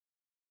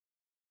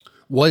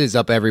What is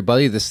up,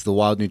 everybody? This is the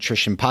Wild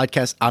Nutrition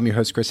Podcast. I'm your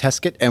host, Chris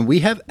Heskett, and we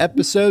have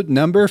episode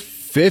number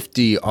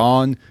 50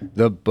 on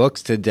the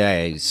books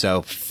today.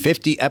 So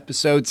 50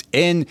 episodes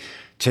in.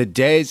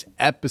 Today's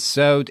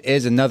episode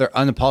is another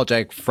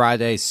Unapologetic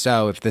Friday.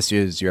 So if this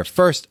is your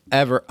first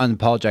ever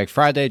Unapologetic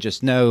Friday,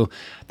 just know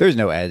there's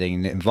no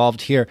editing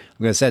involved here.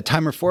 I'm going to set a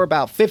timer for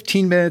about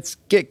 15 minutes,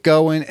 get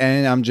going,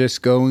 and I'm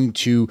just going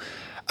to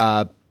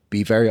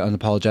be very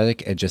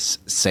unapologetic and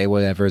just say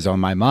whatever is on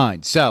my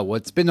mind. So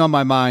what's been on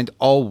my mind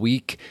all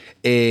week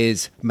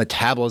is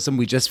metabolism.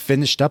 We just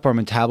finished up our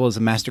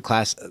metabolism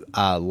masterclass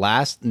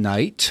last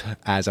night.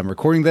 As I'm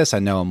recording this, I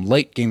know I'm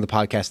late getting the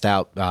podcast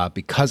out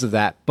because of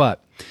that,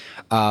 but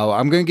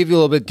I'm going to give you a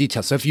little bit of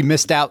detail. So if you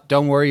missed out,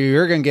 don't worry.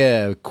 You're going to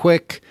get a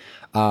quick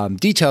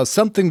detail,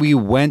 something we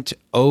went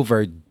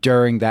over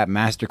during that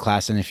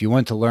masterclass. And if you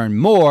want to learn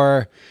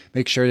more,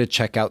 make sure to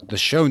check out the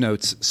show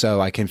notes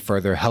so I can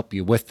further help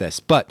you with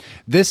this. But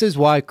this is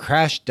why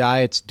crash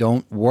diets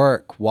don't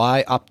work,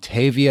 why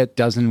Optavia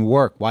doesn't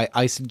work, why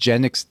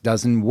isogenics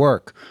doesn't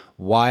work,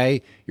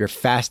 why your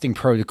fasting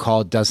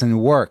protocol doesn't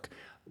work.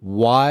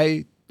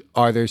 Why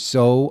are there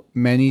so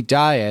many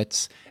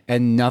diets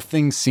and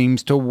nothing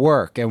seems to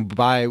work? And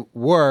by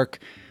work,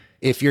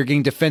 if you're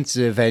getting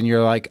defensive and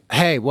you're like,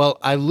 hey, well,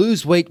 I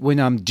lose weight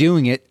when I'm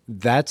doing it,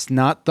 that's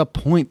not the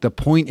point. The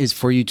point is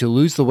for you to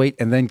lose the weight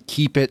and then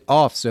keep it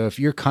off. So if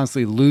you're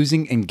constantly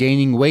losing and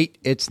gaining weight,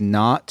 it's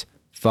not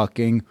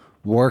fucking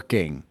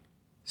working.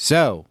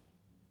 So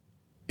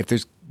if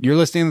you're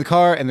listening in the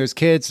car and there's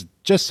kids,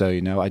 just so you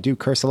know, I do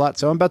curse a lot,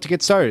 so I'm about to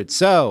get started.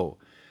 So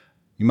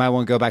you might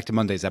want to go back to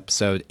Monday's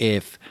episode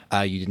if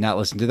you did not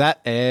listen to that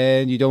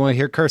and you don't want to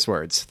hear curse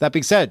words. That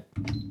being said,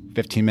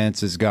 15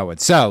 minutes is going.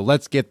 So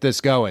let's get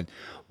this going.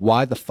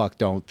 Why the fuck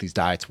don't these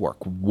diets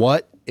work?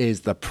 What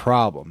is the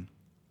problem?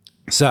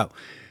 So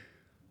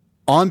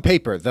on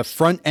paper, the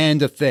front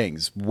end of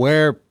things,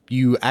 where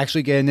you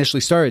actually get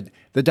initially started,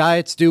 the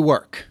diets do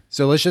work.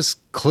 So let's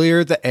just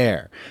clear the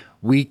air.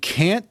 We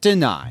can't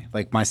deny,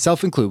 like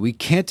myself included, we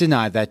can't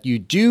deny that you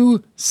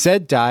do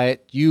said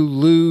diet, you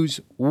lose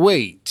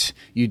weight.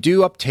 You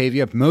do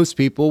Optavia, most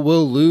people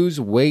will lose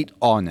weight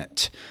on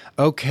it.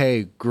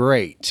 Okay,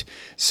 great.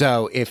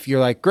 So if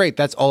you're like, great,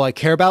 that's all I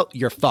care about,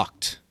 you're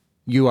fucked.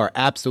 You are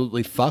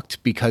absolutely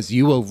fucked because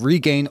you will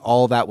regain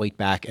all that weight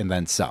back and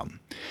then some.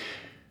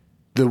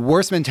 The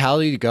worst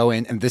mentality to go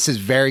in, and this is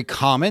very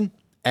common,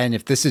 and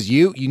if this is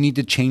you, you need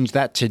to change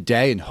that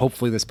today, and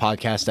hopefully this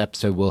podcast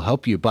episode will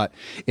help you. But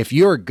if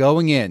you're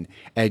going in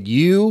and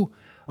you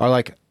are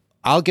like,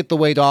 I'll get the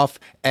weight off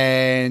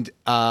and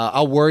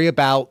I'll worry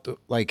about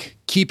like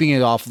keeping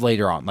it off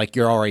later on, like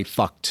you're already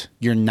fucked.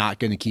 You're not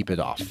going to keep it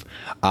off.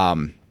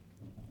 And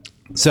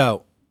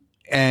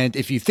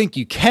if you think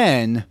you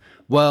can,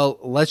 well,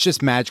 let's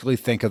just magically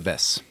think of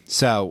this.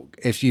 So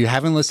if you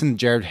haven't listened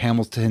to Jared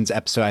Hamilton's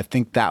episode, I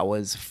think that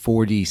was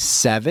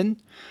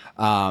 47.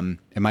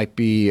 It might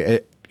be,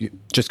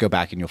 just go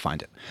back and you'll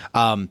find it.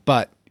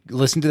 But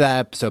listen to that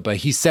episode. But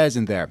he says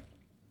in there,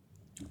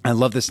 I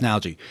love this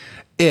analogy.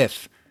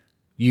 If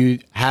you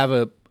have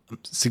a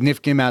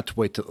significant amount of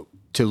weight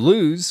to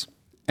lose,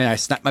 and I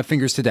snap my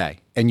fingers today,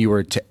 and you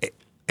were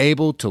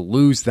able to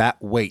lose that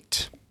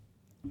weight,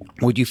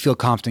 would you feel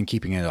confident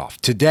keeping it off?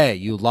 Today,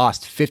 you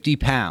lost 50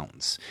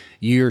 pounds.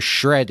 You're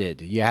shredded.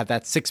 You have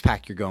that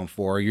six-pack you're going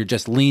for. You're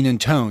just lean and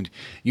toned.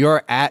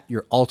 You're at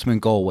your ultimate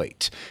goal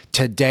weight.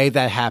 Today,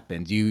 that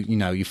happened.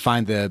 You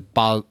find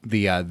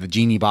the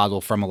genie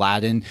bottle from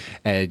Aladdin,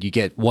 and you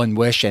get one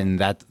wish, and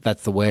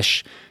that's the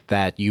wish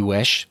that you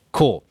wish.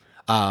 Cool.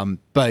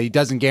 But it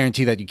doesn't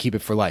guarantee that you keep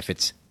it for life.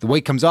 It's the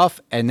weight comes off,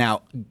 and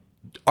now,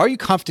 are you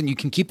confident you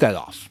can keep that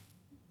off?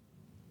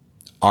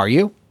 Are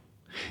you?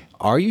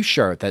 Are you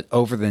sure that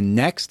over the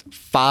next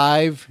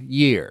 5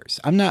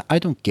 years, I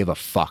don't give a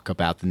fuck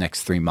about the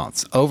next 3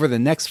 months, over the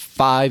next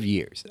 5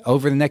 years,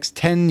 over the next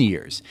 10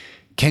 years,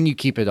 can you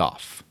keep it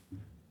off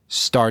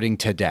starting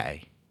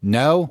today?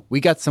 No,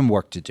 we got some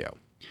work to do.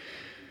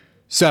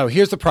 So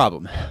here's the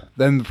problem.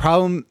 Then the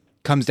problem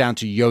comes down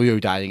to yo-yo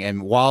dieting.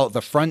 And while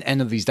the front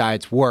end of these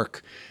diets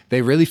work,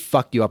 they really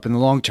fuck you up in the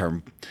long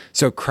term.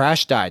 So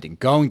crash dieting,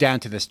 going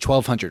down to this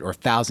 1,200 or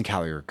 1,000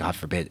 calorie, or God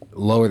forbid,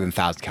 lower than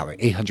 1,000 calorie,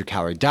 800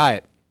 calorie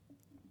diet,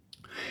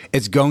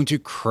 it's going to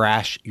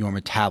crash your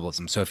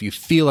metabolism. So if you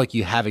feel like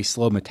you have a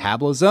slow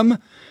metabolism,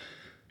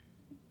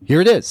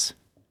 here it is.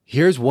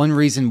 Here's one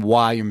reason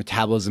why your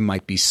metabolism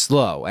might be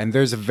slow. And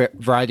there's a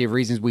variety of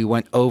reasons we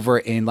went over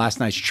in last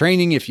night's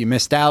training. If you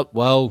missed out,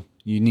 well,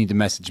 you need to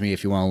message me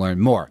if you want to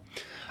learn more.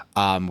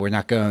 We're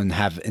not going to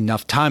have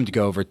enough time to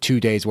go over 2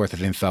 days worth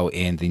of info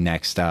in the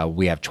next,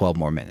 we have 12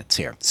 more minutes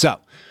here. So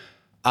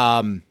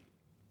when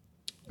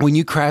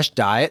you crash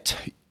diet,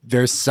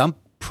 there's some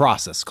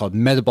process called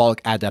metabolic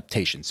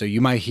adaptation. So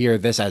you might hear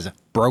this as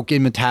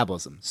broken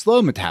metabolism,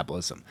 slow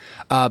metabolism.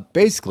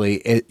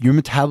 Basically, your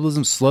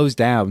metabolism slows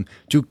down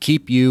to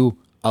keep you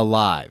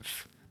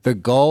alive. The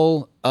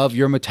goal of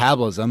your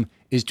metabolism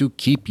is to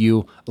keep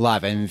you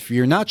alive. And if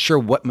you're not sure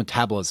what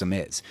metabolism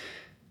is,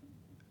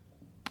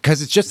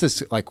 because it's just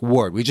this like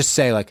word, we just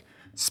say like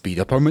speed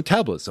up our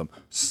metabolism.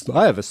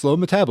 I have a slow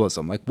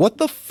metabolism. Like, what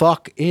the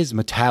fuck is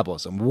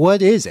metabolism?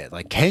 What is it?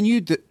 Like, can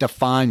you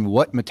define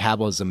what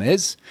metabolism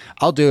is?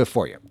 I'll do it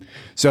for you.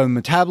 So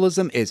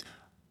metabolism is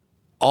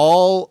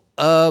all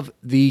of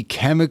the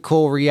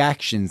chemical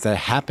reactions that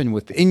happen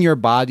within your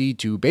body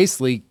to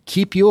basically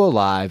keep you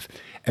alive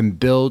and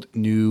build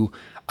new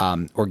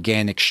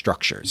organic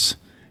structures.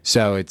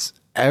 So it's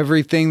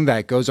everything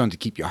that goes on to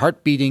keep your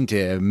heart beating,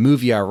 to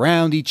move you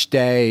around each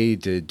day,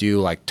 to do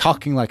like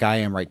talking like I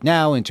am right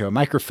now into a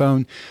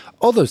microphone,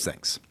 all those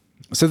things.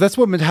 So that's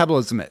what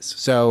metabolism is.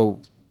 So,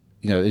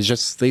 it's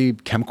just the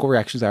chemical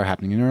reactions that are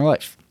happening in our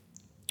life.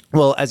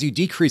 Well, as you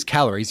decrease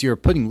calories, you're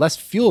putting less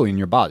fuel in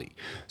your body.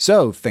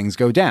 So things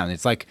go down.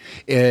 It's like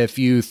if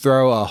you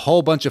throw a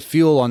whole bunch of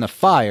fuel on a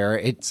fire,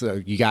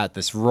 you got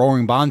this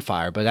roaring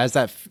bonfire. But as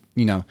that,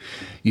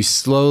 you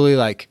slowly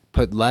like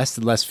put less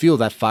and less fuel,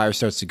 that fire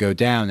starts to go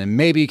down. And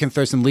maybe you can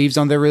throw some leaves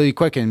on there really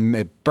quick and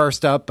it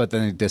bursts up, but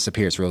then it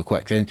disappears real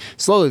quick. And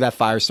slowly that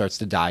fire starts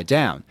to die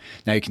down.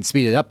 Now you can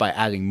speed it up by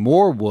adding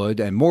more wood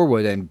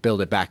and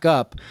build it back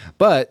up.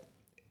 But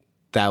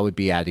that would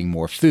be adding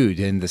more food.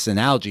 In this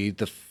analogy,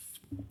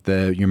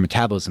 your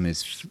metabolism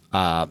is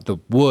the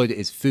wood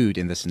is food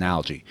in this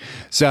analogy.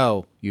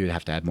 So you would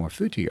have to add more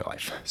food to your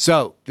life.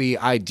 So the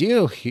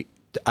idea,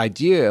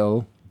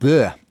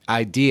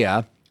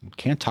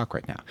 can't talk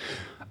right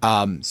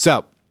now.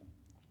 So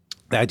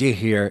the idea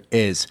here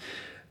is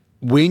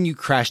when you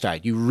crash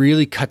diet, you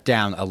really cut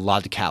down a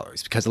lot of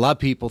calories, because a lot of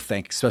people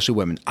think, especially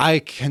women, I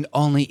can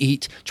only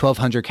eat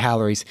 1,200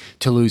 calories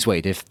to lose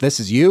weight. If this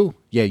is you,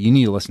 you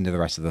need to listen to the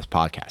rest of this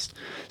podcast.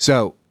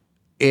 So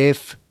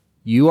if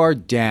you are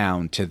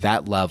down to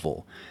that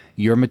level,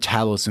 your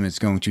metabolism is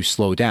going to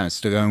slow down.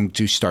 It's going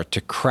to start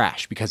to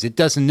crash because it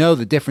doesn't know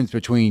the difference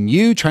between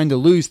you trying to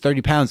lose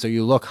 30 pounds so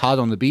you look hot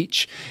on the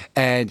beach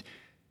and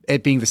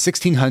it being the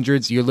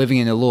 1600s, you're living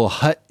in a little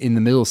hut in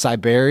the middle of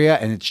Siberia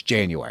and it's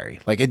January.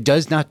 Like, it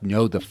does not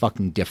know the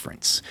fucking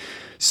difference.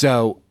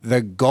 So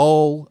the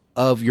goal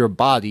of your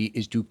body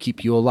is to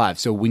keep you alive.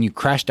 So when you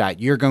crash diet,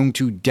 you're going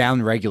to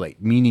downregulate,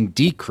 meaning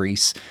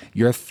decrease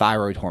your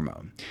thyroid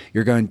hormone.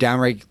 You're going to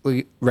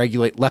downregulate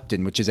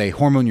leptin, which is a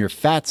hormone your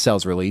fat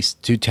cells release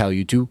to tell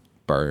you to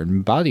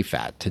burn body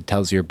fat. It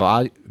tells your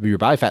body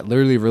fat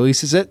literally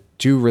releases it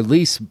to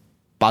release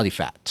body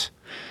fat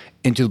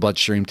into the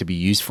bloodstream to be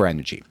used for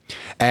energy.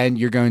 And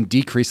you're going to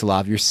decrease a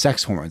lot of your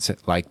sex hormones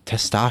like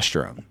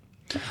testosterone,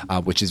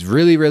 which is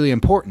really, really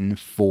important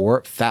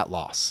for fat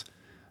loss.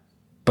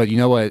 But you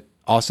know what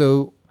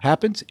also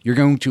happens? You're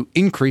going to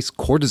increase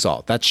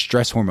cortisol, that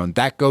stress hormone.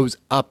 That goes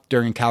up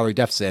during calorie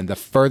deficit. And the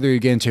further you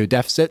get into a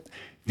deficit,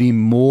 the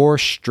more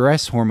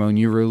stress hormone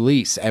you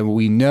release. And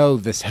we know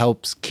this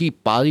helps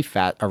keep body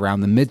fat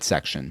around the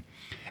midsection.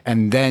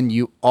 And then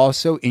you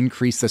also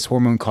increase this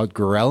hormone called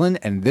ghrelin.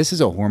 And this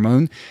is a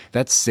hormone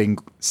that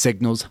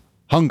signals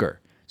hunger.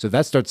 So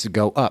that starts to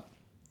go up.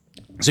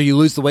 So you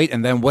lose the weight.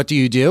 And then what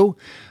do?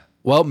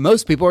 Well,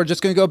 most people are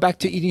just going to go back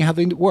to eating how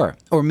they were.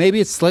 Or maybe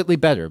it's slightly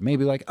better.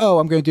 Maybe like, oh,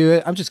 I'm going to do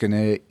it. I'm just going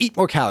to eat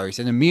more calories.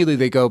 And immediately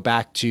they go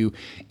back to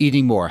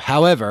eating more.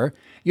 However,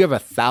 you have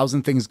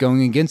 1,000 things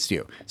going against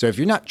you. So if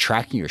you're not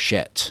tracking your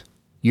shit,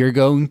 you're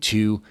going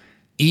to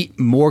eat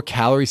more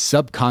calories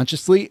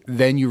subconsciously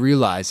than you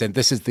realize. And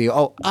this is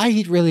I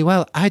eat really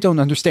well. I don't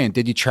understand.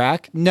 Did you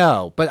track?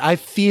 No. But I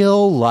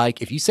feel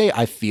like, if you say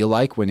I feel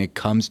like when it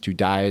comes to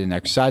diet and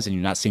exercise and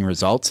you're not seeing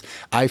results,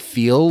 I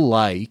feel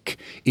like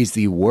is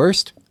the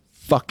worst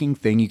fucking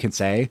thing you can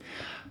say.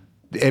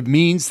 It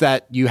means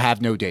that you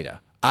have no data.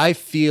 I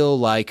feel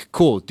like,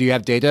 cool. Do you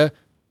have data?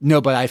 No,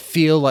 but I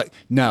feel like,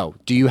 no.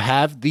 Do you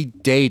have the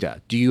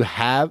data?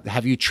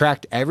 Have you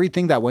tracked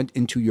everything that went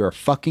into your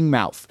fucking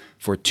mouth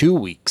for 2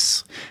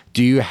 weeks?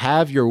 Do you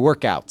have your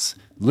workouts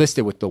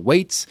listed with the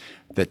weights,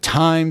 the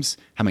times,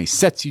 how many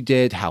sets you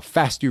did, how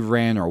fast you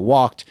ran or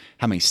walked,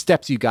 how many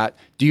steps you got?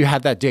 Do you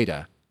have that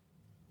data?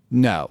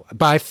 No,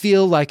 but I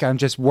feel like I'm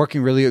just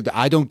working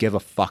I don't give a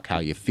fuck how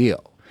you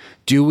feel.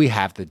 Do we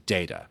have the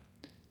data?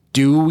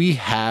 Do we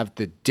have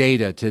the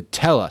data to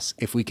tell us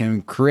if we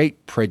can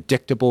create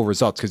predictable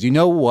results? Because you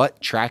know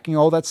what tracking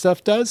all that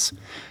stuff does?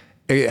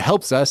 It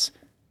helps us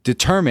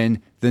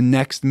determine the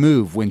next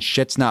move when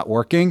shit's not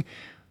working.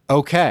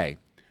 Okay,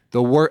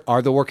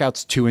 are the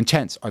workouts too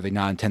intense? Are they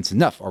not intense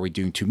enough? Are we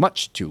doing too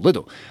much, too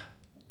little?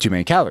 Too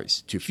many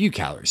calories, too few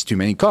calories, too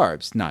many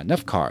carbs, not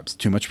enough carbs,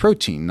 too much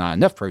protein, not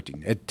enough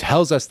protein. It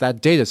tells us that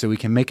data so we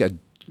can make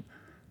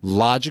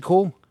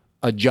logical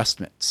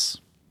adjustments.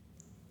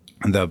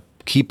 And the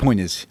key point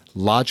is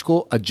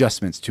logical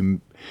adjustments to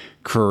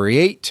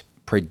create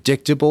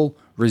predictable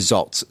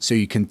results. So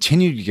you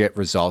continue to get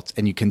results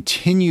and you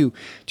continue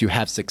to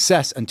have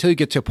success until you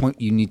get to a point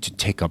you need to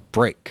take a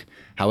break.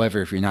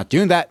 However, if you're not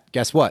doing that,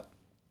 guess what?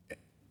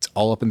 It's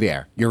all up in the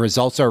air. Your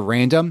results are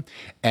random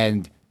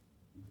and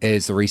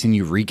is the reason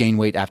you regain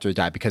weight after a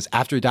diet. Because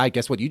after a diet,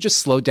 guess what? You just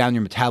slowed down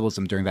your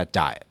metabolism during that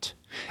diet.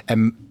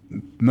 And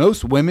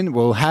most women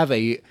will have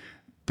a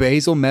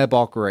basal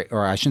metabolic rate,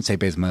 or I shouldn't say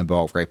basal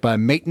metabolic rate, but a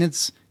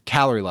maintenance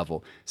calorie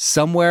level,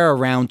 somewhere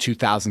around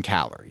 2,000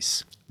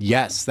 calories.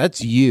 Yes,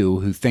 that's you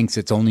who thinks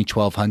it's only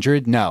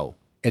 1,200. No,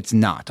 it's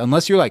not.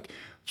 Unless you're like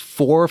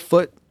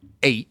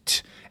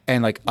 4'8"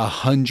 and like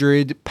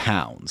 100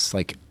 pounds.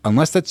 Like,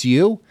 unless that's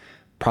you,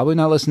 probably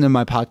not listening to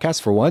my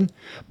podcast for one.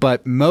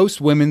 But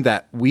most women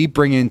that we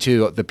bring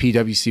into the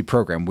PWC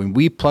program, when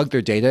we plug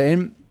their data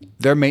in,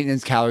 their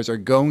maintenance calories are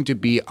going to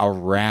be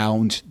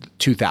around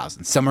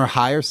 2,000. Some are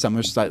higher, some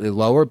are slightly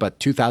lower, but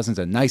 2,000 is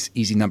a nice,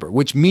 easy number,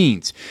 which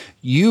means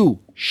you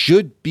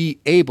should be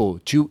able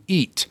to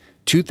eat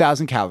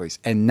 2,000 calories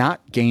and not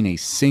gain a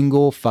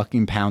single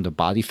fucking pound of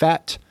body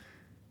fat.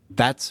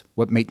 That's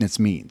what maintenance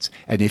means.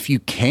 And if you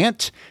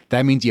can't,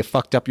 that means you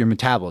fucked up your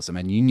metabolism,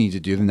 and you need to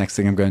do the next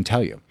thing I'm going to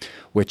tell you,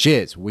 which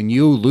is when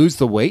you lose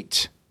the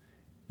weight,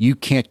 you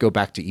can't go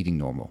back to eating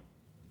normal.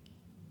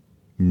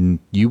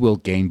 You will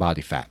gain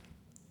body fat.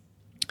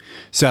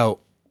 So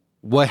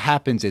what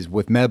happens is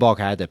with metabolic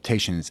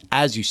adaptation is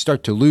as you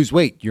start to lose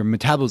weight, your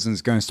metabolism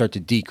is going to start to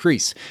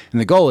decrease.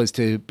 And the goal is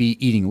to be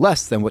eating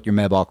less than what your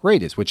metabolic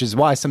rate is, which is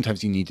why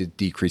sometimes you need to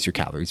decrease your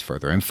calories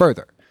further and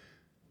further.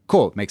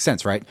 Cool. Makes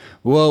sense, right?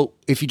 Well,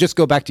 if you just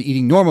go back to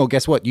eating normal,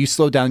 guess what? You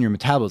slow down your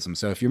metabolism.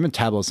 So if your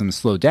metabolism is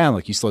slowed down,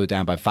 like you slowed it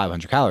down by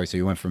 500 calories, so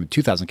you went from a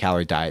 2,000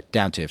 calorie diet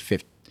down to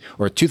 50,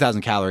 or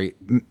 2,000 calorie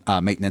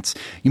maintenance,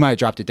 you might have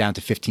dropped it down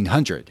to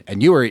 1,500,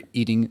 and you were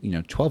eating,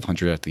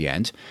 1,200 at the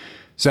end.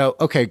 So,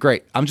 okay,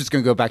 great. I'm just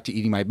going to go back to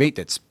eating my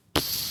maintenance.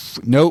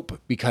 Nope,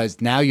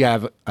 because now you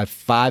have a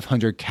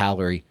 500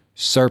 calorie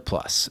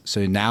surplus.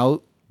 So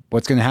now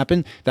what's going to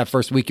happen? That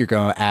first week, you're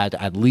going to add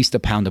at least a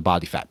pound of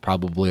body fat,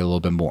 probably a little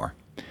bit more.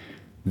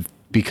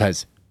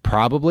 Because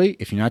probably,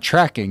 if you're not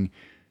tracking,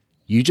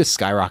 you just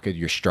skyrocketed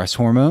your stress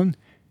hormone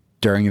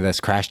during this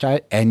crash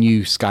diet, and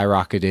you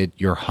skyrocketed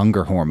your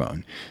hunger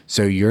hormone.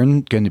 So you're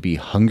going to be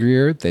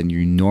hungrier than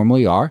you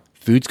normally are.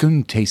 Food's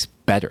going to taste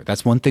better.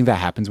 That's one thing that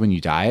happens when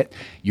you diet.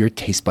 Your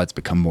taste buds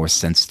become more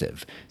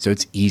sensitive. So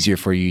it's easier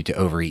for you to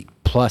overeat.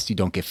 Plus, you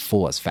don't get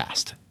full as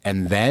fast.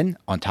 And then,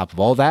 on top of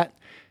all that,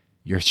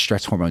 your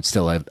stress hormone's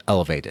still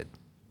elevated.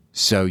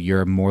 So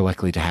you're more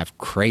likely to have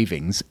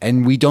cravings.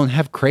 And we don't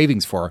have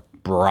cravings for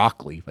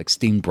broccoli, like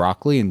steamed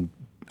broccoli and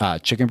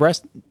chicken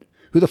breast.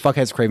 Who the fuck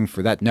has craving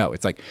for that? No,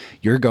 it's like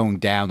you're going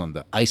down on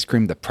the ice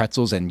cream, the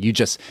pretzels, and you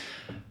just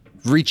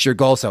reach your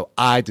goal. So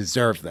I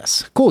deserve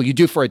this. Cool. You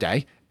do for a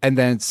day. And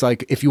then it's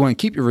like, if you want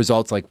to keep your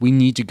results, like we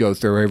need to go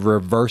through a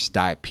reverse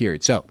diet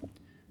period. So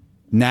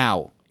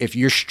now if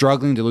you're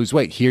struggling to lose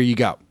weight, here you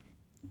go.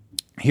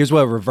 Here's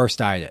what a reverse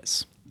diet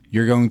is.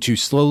 You're going to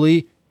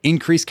slowly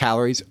increase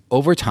calories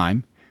over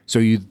time so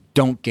you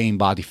don't gain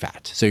body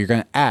fat. So you're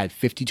going to add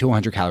 50 to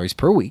 100 calories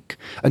per week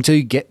until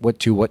you get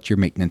what your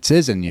maintenance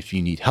is. And if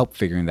you need help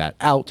figuring that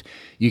out,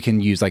 you can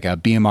use like a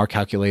BMR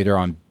calculator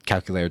on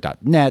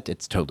calculator.net.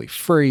 It's totally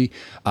free.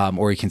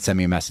 Or you can send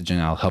me a message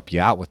and I'll help you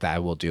out with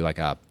that. We'll do like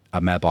a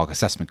metabolic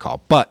assessment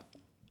call. But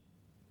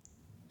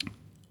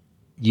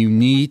you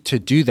need to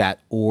do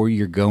that or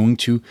you're going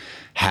to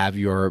have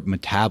your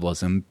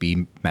metabolism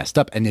be messed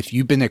up. And if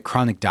you've been a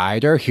chronic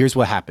dieter, here's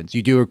what happens.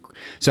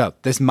 So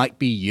this might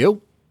be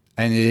you.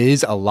 And it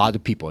is a lot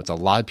of people. It's a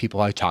lot of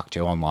people I talk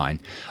to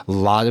online, a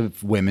lot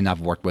of women I've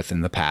worked with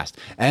in the past,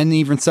 and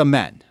even some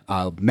men.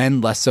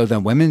 Men less so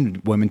than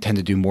women. Women tend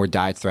to do more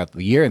diets throughout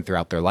the year and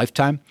throughout their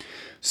lifetime.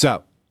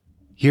 So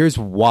here's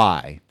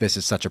why this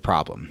is such a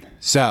problem.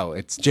 So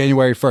it's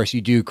January 1st.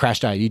 You do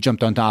crash diet. You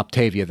jumped onto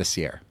Optavia this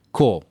year.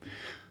 Cool.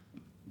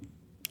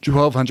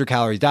 1,200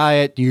 calorie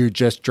diet. You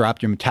just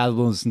dropped your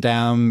metabolism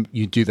down.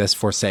 You do this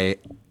for, say,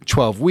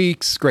 12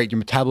 weeks. Great. Your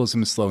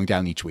metabolism is slowing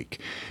down each week.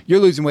 You're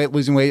losing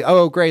weight.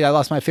 Oh, great. I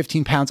lost my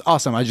 15 pounds.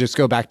 Awesome. I just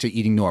go back to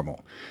eating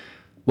normal.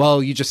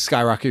 Well, you just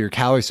skyrocket your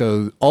calories.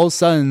 So all of a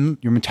sudden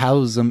your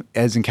metabolism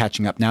isn't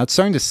catching up. Now it's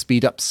starting to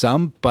speed up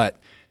some, but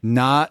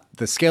not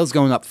the scale's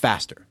going up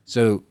faster.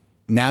 So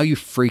now you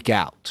freak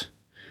out.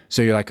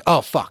 So you're like,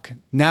 oh, fuck.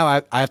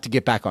 Now I have to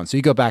get back on. So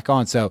you go back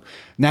on. So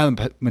now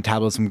the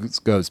metabolism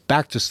goes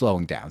back to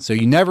slowing down. So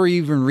you never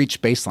even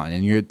reach baseline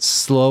and you're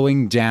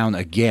slowing down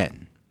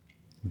again.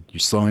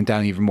 You're slowing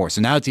down even more. So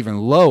now it's even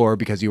lower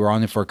because you were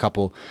on it for a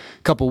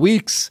couple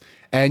weeks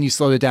and you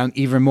slowed it down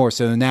even more.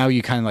 So now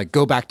you kind of like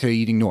go back to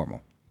eating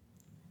normal.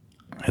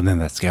 And then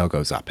that scale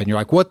goes up and you're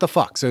like, what the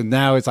fuck? So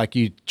now it's like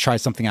you try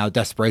something out of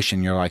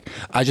desperation. You're like,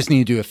 I just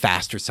need to do it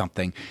fast or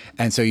something.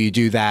 And so you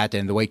do that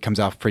and the weight comes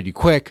off pretty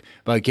quick.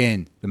 But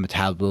again, the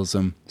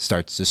metabolism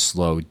starts to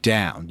slow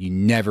down. You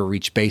never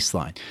reach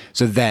baseline.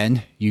 So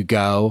then you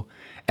go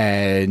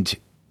and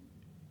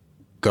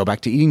go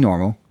back to eating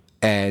normal.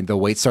 And the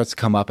weight starts to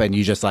come up and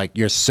you just like,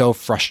 you're so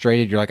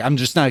frustrated. You're like, I'm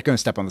just not going to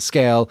step on the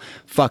scale.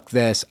 Fuck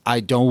this. I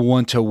don't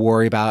want to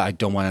worry about it. I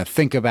don't want to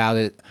think about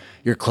it.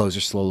 Your clothes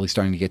are slowly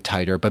starting to get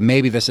tighter. But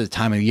maybe this is a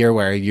time of the year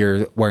where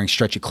you're wearing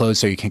stretchy clothes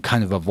so you can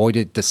kind of avoid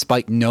it.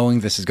 Despite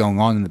knowing this is going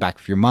on in the back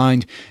of your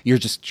mind, you're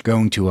just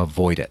going to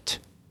avoid it.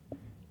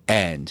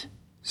 And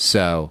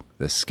so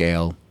the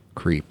scale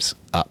creeps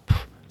up.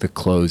 The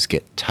clothes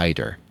get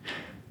tighter.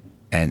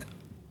 And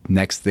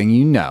next thing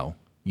you know,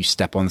 you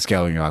step on the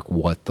scale and you're like,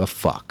 what the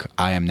fuck?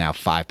 I am now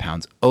 5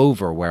 pounds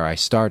over where I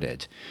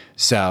started.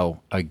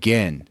 So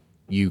again,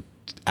 you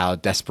out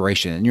of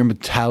desperation, and your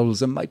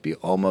metabolism might be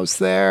almost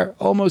there,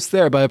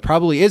 but it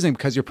probably isn't,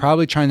 because you're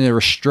probably trying to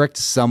restrict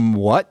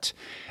somewhat,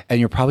 and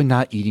you're probably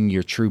not eating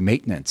your true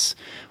maintenance,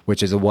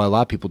 which is what a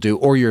lot of people do,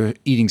 or you're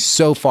eating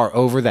so far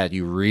over that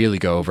you really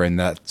go over, and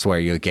that's where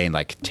you gain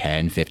like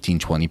 10, 15,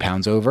 20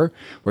 pounds over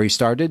where you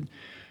started.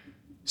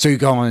 So you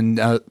go on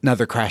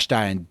another crash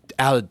diet and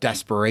out of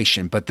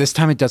desperation, but this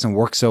time it doesn't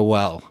work so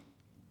well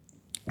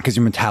because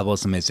your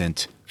metabolism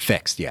isn't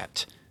fixed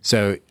yet.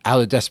 So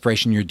out of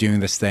desperation, you're doing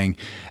this thing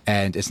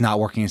and it's not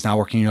working.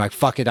 You're like,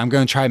 fuck it, I'm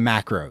going to try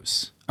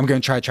macros. I'm going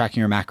to try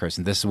tracking your macros.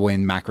 And this is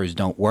when macros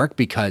don't work,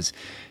 because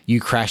you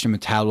crash your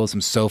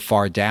metabolism so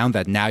far down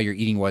that now you're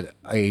eating what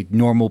a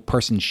normal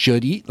person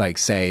should eat. Like,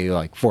 say,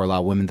 like for a lot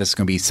of women, this is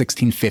going to be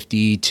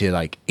 1650 to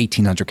like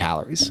 1800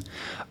 calories.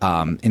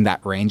 In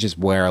that range is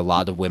where a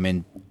lot of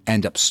women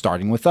end up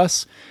starting with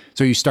us.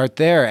 So you start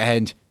there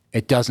and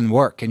it doesn't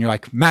work. And you're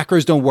like,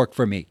 macros don't work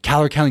for me.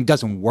 Calorie counting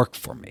doesn't work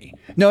for me.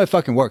 No, it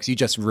fucking works. You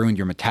just ruined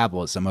your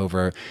metabolism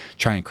over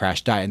trying to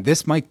crash diet. And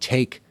this might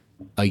take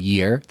a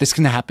year. This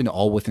can happen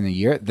all within a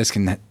year. This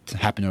can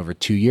happen over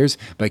 2 years,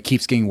 but it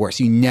keeps getting worse.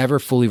 You never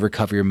fully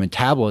recover your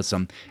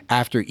metabolism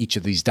after each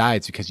of these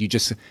diets because you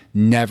just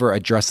never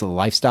address the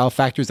lifestyle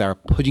factors that are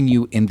putting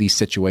you in these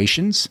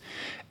situations,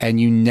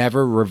 and you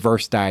never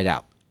reverse diet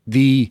out.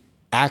 The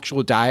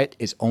actual diet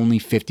is only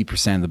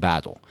 50% of the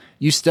battle.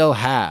 You still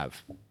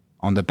have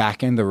on the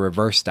back end the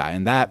reverse diet,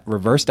 and that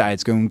reverse diet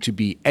is going to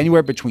be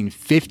anywhere between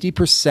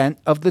 50%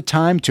 of the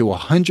time to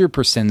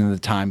 100% of the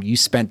time you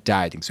spent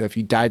dieting. So if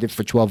you dieted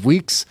for 12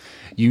 weeks,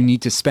 you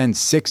need to spend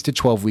 6 to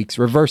 12 weeks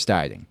reverse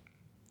dieting.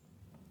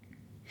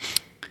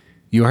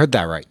 You heard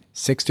that right.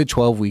 6 to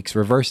 12 weeks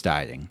reverse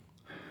dieting,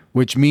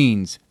 which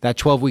means that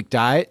 12-week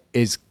diet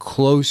is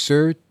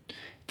closer.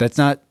 That's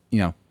not,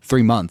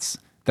 3 months.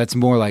 That's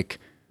more like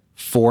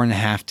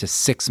 4.5 to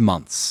 6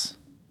 months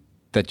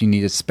that you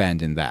need to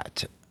spend in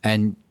that.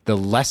 And the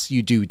less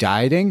you do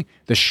dieting,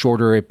 the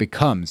shorter it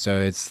becomes. So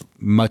it's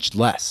much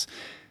less.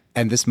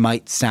 And this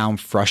might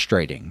sound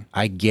frustrating.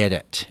 I get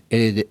it.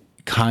 It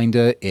kind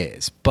of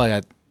is.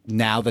 But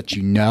now that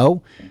you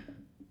know,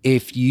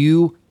 if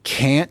you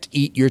can't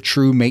eat your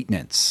true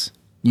maintenance,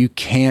 you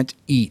can't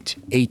eat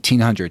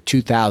 1,800,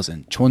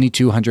 2,000,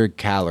 2,200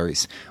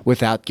 calories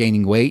without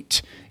gaining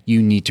weight,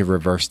 you need to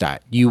reverse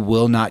diet. You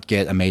will not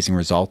get amazing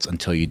results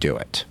until you do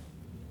it.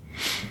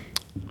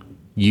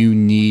 You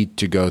need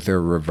to go through a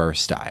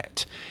reverse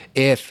diet.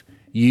 If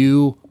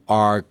you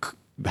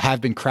have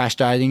been crash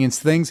dieting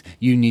into things,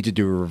 you need to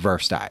do a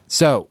reverse diet.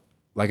 So,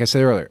 like I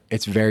said earlier,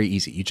 it's very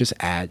easy. You just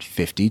add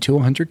 50 to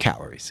 100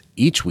 calories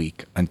each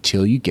week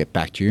until you get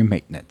back to your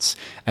maintenance,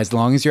 as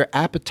long as your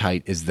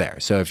appetite is there.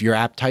 So if your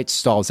appetite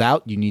stalls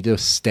out, you need to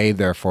stay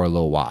there for a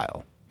little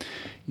while.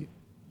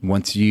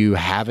 Once you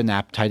have an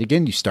appetite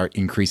again, you start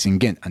increasing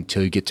again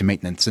until you get to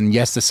maintenance. And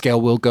yes, the scale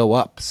will go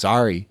up.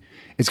 Sorry.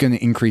 It's going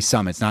to increase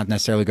some. It's not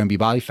necessarily going to be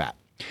body fat.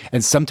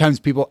 And sometimes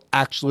people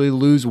actually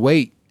lose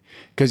weight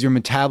because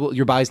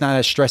your body's not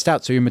as stressed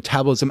out. So your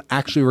metabolism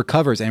actually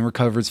recovers, and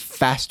recovers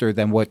faster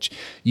than what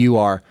you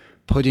are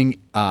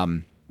putting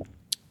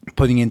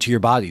into your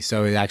body.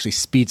 So it actually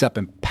speeds up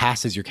and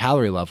passes your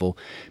calorie level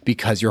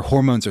because your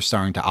hormones are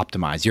starting to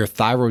optimize. Your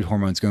thyroid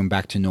hormones going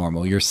back to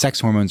normal. Your sex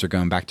hormones are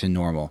going back to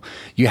normal.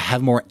 You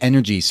have more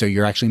energy, so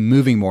you're actually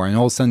moving more. And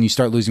all of a sudden you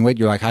start losing weight.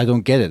 You're like, I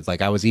don't get it.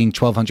 Like, I was eating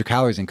 1,200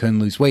 calories and couldn't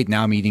lose weight.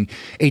 Now I'm eating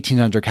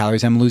 1,800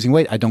 calories and I'm losing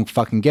weight. I don't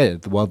fucking get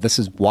it. Well, this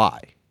is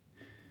why.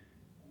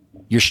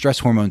 Your stress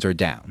hormones are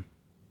down.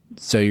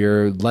 So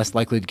you're less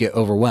likely to get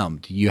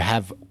overwhelmed. You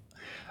have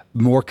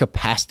more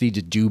capacity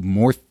to do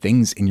more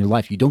things in your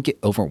life. You don't get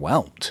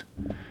overwhelmed.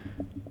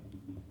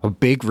 A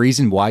big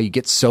reason why you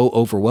get so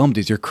overwhelmed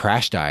is you're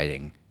crash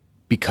dieting,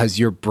 because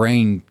your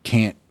brain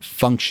can't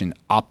function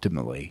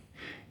optimally.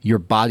 Your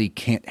body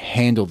can't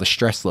handle the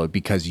stress load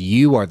because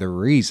you are the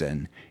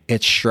reason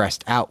it's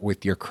stressed out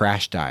with your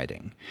crash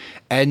dieting.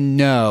 And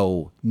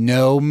no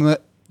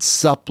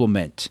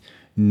supplement,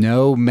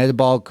 no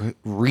metabolic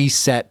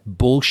reset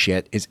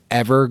bullshit is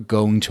ever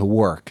going to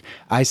work.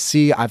 I've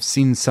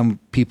seen some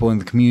people in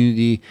the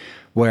community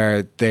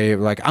where they're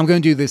like, I'm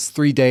going to do this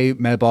 3-day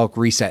metabolic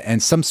reset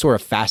and some sort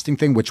of fasting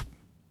thing, which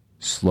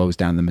slows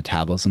down the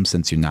metabolism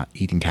since you're not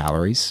eating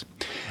calories.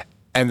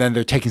 And then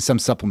they're taking some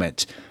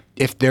supplement.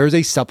 If there's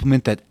a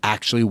supplement that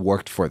actually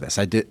worked for this,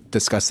 I did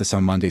discuss this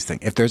on Monday's thing.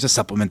 If there's a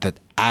supplement that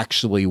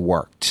actually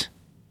worked,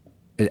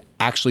 it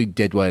actually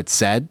did what it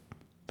said,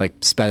 like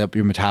sped up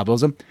your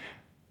metabolism,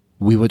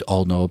 we would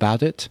all know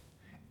about it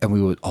and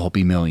we would all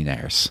be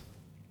millionaires.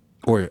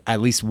 Or at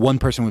least one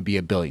person would be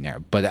a billionaire,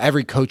 but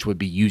every coach would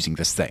be using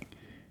this thing.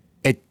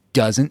 It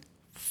doesn't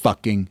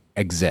fucking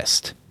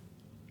exist.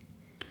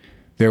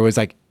 There was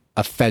like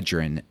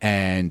ephedrine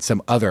and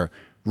some other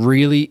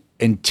really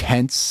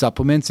intense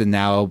supplements, and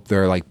now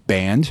they're like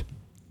banned,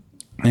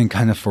 and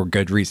kind of for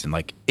good reason.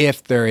 Like,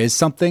 if there is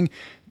something,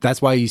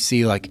 that's why you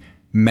see like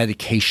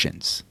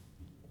medications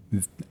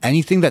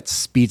anything that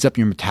speeds up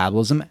your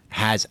metabolism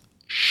has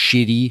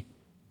shitty,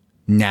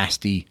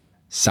 nasty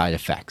side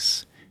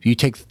effects. If you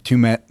take too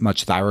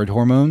much thyroid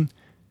hormone,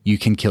 you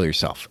can kill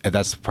yourself. And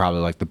that's probably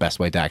like the best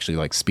way to actually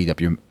like speed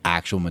up your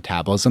actual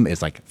metabolism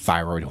is like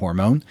thyroid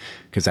hormone,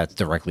 because that's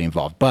directly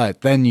involved.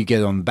 But then you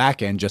get on the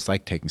back end, just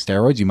like taking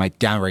steroids, you might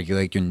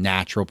downregulate your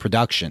natural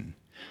production.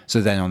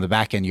 So then on the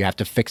back end, you have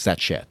to fix that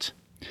shit.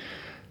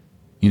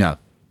 You know,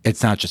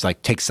 it's not just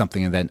like take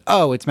something and then,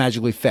 oh, it's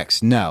magically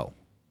fixed. No,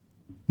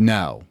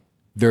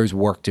 there's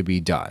work to be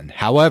done.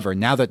 However,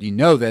 now that you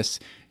know this,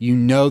 you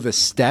know the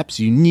steps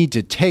you need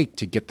to take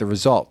to get the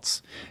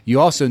results. You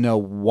also know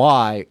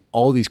why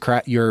all these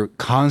you're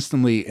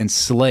constantly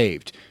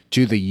enslaved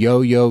to the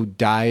yo-yo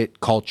diet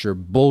culture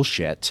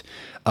bullshit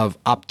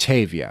of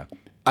Optavia,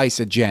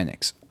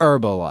 Isogenics,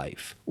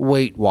 Herbalife,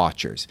 Weight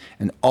Watchers,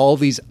 and all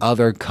these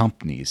other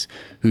companies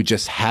who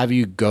just have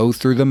you go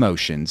through the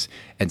motions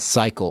and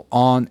cycle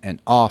on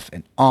and off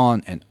and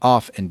on and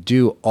off and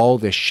do all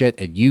this shit,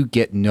 and you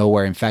get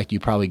nowhere. In fact, you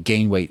probably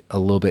gain weight a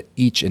little bit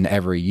each and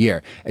every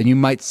year. And you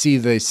might see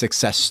the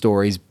success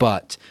stories,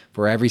 but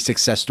for every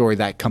success story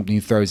that company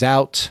throws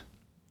out,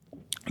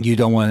 you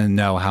don't want to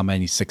know how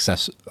many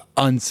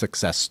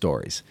unsuccess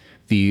stories.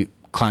 The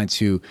clients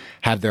who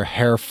have their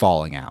hair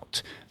falling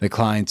out, the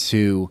clients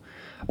who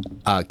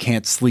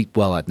can't sleep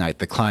well at night,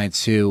 the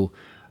clients who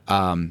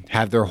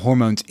have their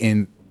hormones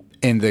in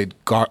the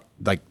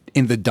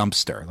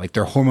dumpster, like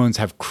their hormones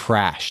have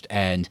crashed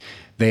and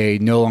they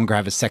no longer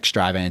have a sex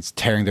drive and it's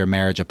tearing their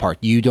marriage apart.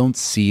 You don't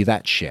see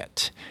that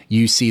shit.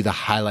 You see the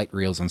highlight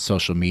reels on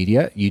social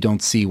media. You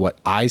don't see what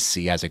I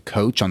see as a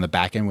coach on the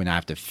back end when I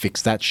have to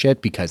fix that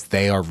shit because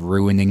they are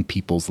ruining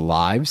people's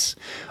lives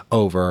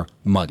over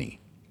money.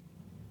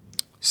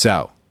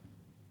 So,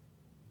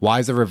 why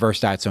is the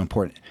reverse diet so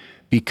important?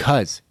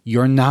 Because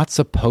you're not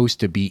supposed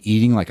to be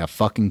eating like a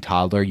fucking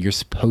toddler. You're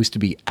supposed to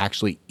be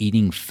actually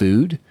eating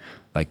food,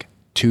 like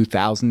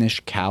 2,000-ish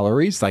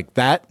calories. Like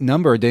that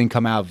number didn't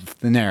come out of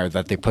thin air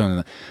that they put on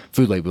the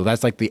food label.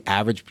 That's like the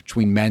average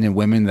between men and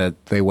women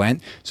that they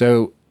went.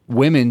 So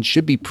women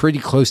should be pretty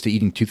close to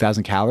eating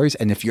 2,000 calories.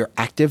 And if you're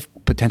active,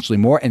 potentially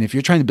more. And if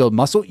you're trying to build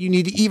muscle, you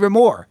need to eat even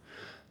more.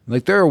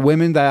 Like there are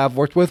women that I've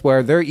worked with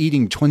where they're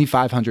eating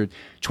 2,500,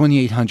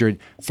 2,800,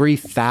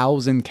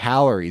 3,000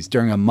 calories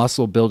during a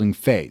muscle building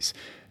phase.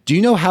 Do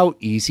you know how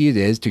easy it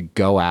is to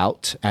go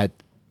out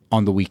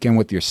on the weekend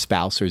with your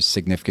spouse or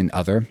significant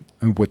other,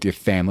 with your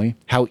family?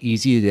 How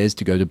easy it is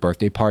to go to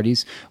birthday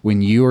parties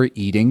when you are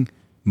eating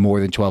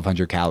more than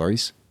 1,200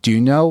 calories? Do you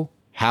know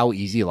how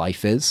easy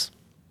life is?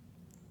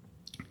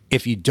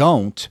 If you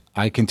don't,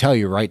 I can tell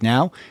you right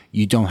now,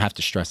 you don't have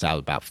to stress out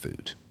about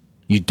food.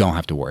 You don't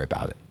have to worry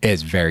about it.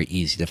 It's very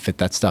easy to fit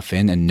that stuff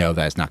in and know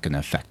that it's not going to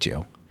affect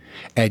you.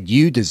 And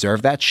you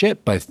deserve that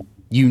shit, but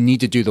you need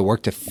to do the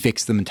work to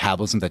fix the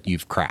metabolism that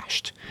you've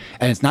crashed.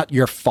 And it's not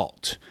your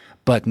fault,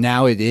 but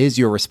now it is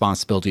your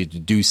responsibility to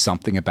do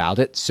something about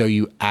it so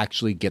you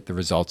actually get the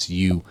results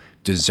you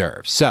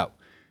deserve. So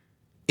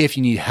if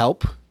you need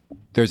help,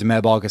 there's a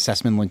metabolic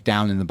assessment link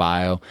down in the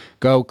bio.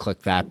 Go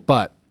click that.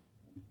 But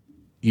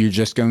you're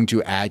just going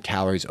to add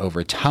calories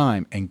over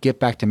time and get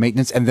back to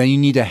maintenance. And then you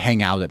need to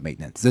hang out at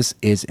maintenance. This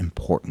is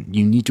important.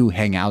 You need to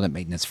hang out at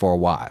maintenance for a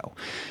while.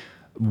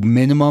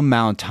 Minimum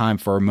amount of time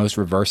for most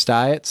reverse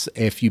diets,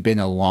 if you've been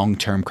a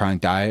long-term chronic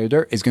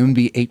dieter, is going to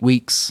be 8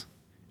 weeks.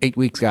 8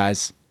 weeks,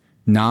 guys.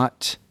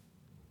 Not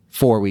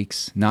 4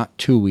 weeks, not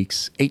 2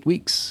 weeks, 8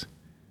 weeks.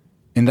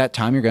 In that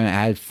time, you're going to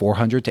add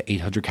 400 to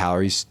 800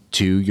 calories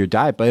to your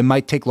diet, but it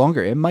might take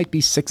longer. It might be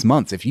 6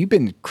 months. If you've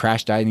been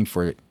crash dieting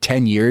for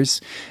 10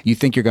 years, you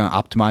think you're going to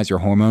optimize your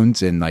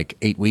hormones in like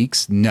 8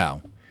 weeks?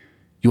 No.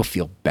 You'll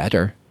feel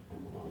better.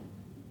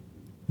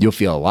 You'll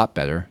feel a lot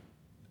better,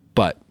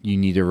 but you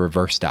need a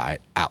reverse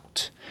diet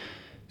out.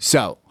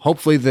 So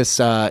hopefully this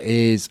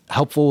is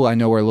helpful. I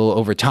know we're a little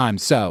over time.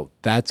 So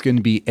that's going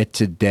to be it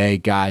today,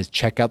 guys.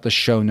 Check out the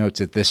show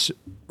notes if this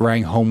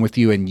rang home with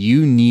you and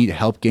you need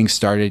help getting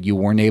started. You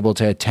weren't able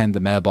to attend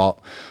the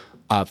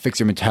Fix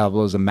Your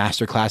Metabolism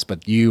Masterclass,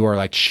 but you are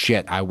like,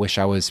 shit, I wish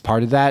I was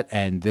part of that.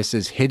 And this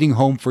is hitting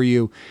home for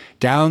you.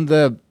 Down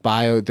the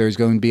bio, there's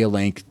going to be a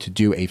link to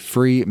do a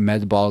free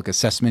metabolic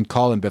assessment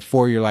call. And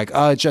before you're like,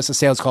 oh, it's just a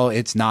sales call.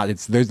 It's not.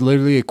 There's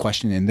literally a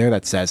question in there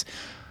that says,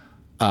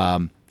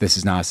 this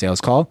is not a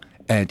sales call.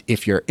 And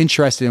if you're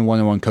interested in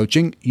one-on-one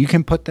coaching, you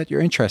can put that you're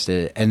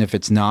interested. And if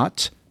it's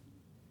not,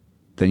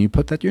 then you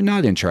put that you're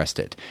not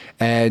interested.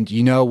 And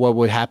you know what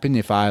would happen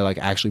if I like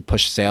actually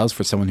push sales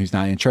for someone who's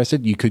not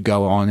interested? You could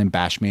go on and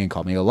bash me and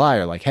call me a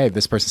liar. Like, hey,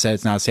 this person said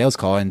it's not a sales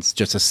call and it's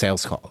just a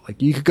sales call.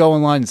 Like you could go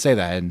online and say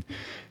that and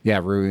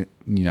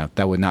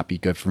that would not be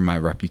good for my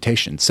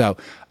reputation. So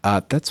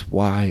that's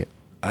why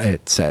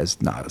it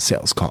says not a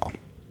sales call.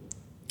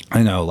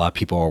 I know a lot of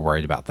people are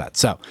worried about that.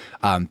 So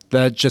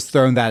just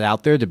throwing that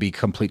out there to be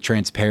complete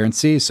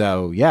transparency.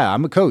 So yeah,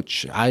 I'm a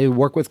coach. I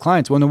work with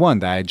clients one-on-one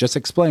that I just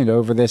explained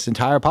over this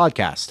entire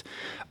podcast.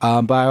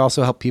 But I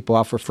also help people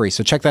out for free.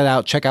 So check that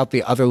out. Check out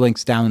the other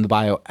links down in the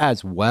bio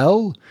as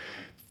well.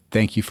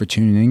 Thank you for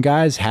tuning in,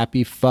 guys.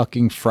 Happy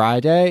fucking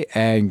Friday,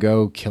 and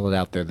go kill it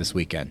out there this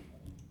weekend.